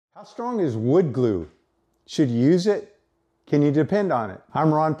How strong is wood glue? Should you use it? Can you depend on it?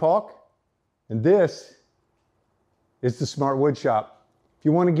 I'm Paulk, and this is the Smart Wood Shop. If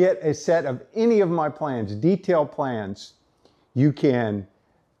you want to get a set of any of my plans, detailed plans, you can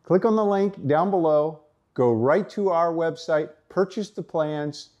click on the link down below, go right to our website, purchase the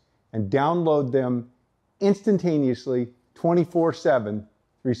plans, and download them instantaneously, 24/7,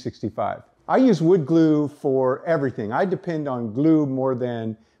 365. I use wood glue for everything. I depend on glue more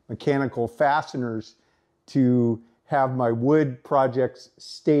than mechanical fasteners to have my wood projects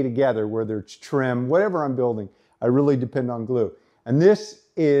stay together, whether it's trim, whatever I'm building, I really depend on glue. And this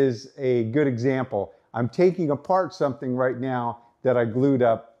is a good example. I'm taking apart something right now that I glued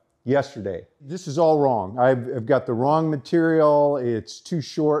up yesterday. This is all wrong. I've got the wrong material. It's too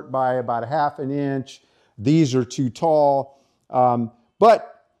short by about 1/2 inch. These are too tall.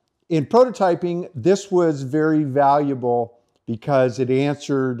 But in prototyping, this was very valuable because it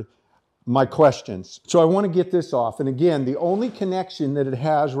answered my questions. So I want to get this off. And again, the only connection that it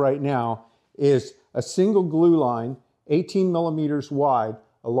has right now is a single glue line, 18 millimeters wide,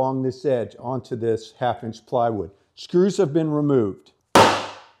 along this edge onto this 1/2 inch plywood. Screws have been removed.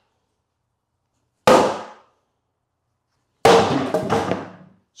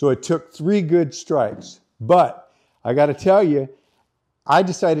 So it took 3 good strikes. But I got to tell you, I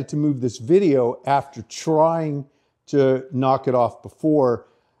decided to move this video after trying to knock it off before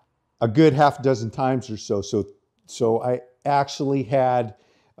a good 6 times or so. So I actually had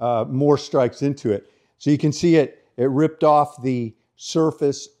more strikes into it. So you can see it ripped off the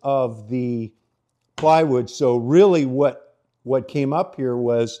surface of the plywood. So really what came up here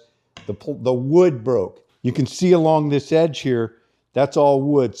was the wood broke. You can see along this edge here, that's all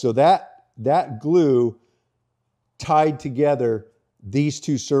wood. So that glue tied together these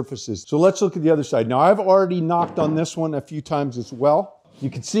two surfaces. So let's look at the other side. Now I've already knocked on this one a few times as well.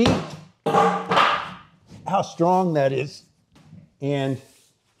 You can see how strong that is. And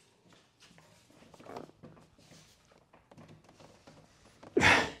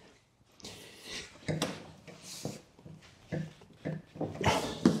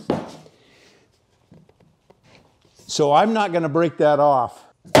so I'm not going to break that off.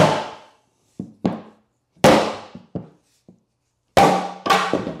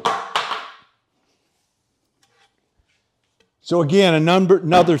 So again,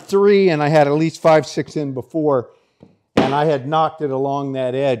 another 3, and I had at least 5, 6 in before, and I had knocked it along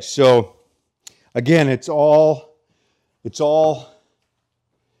that edge. So again, it's all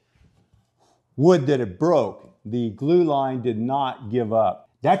wood that it broke. The glue line did not give up.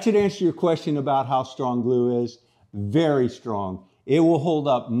 That should answer your question about how strong glue is. Very strong. It will hold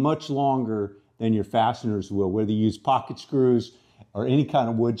up much longer than your fasteners will, whether you use pocket screws or any kind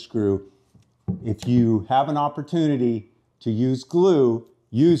of wood screw. If you have an opportunity to use glue,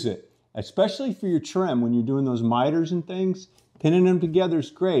 use it. Especially for your trim, when you're doing those miters and things, pinning them together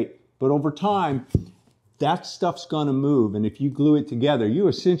is great. But over time, that stuff's gonna move. And if you glue it together, you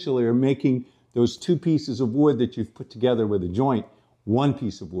essentially are making those 2 pieces of wood that you've put together with a joint, 1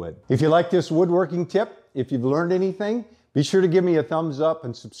 piece of wood. If you like this woodworking tip, if you've learned anything, be sure to give me a thumbs up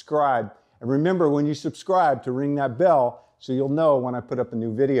and subscribe. And remember, when you subscribe, to ring that bell so you'll know when I put up a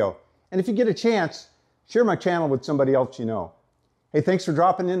new video. And if you get a chance, share my channel with somebody else you know. Hey, thanks for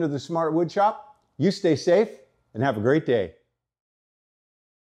dropping into the Smart Wood Shop. You stay safe and have a great day.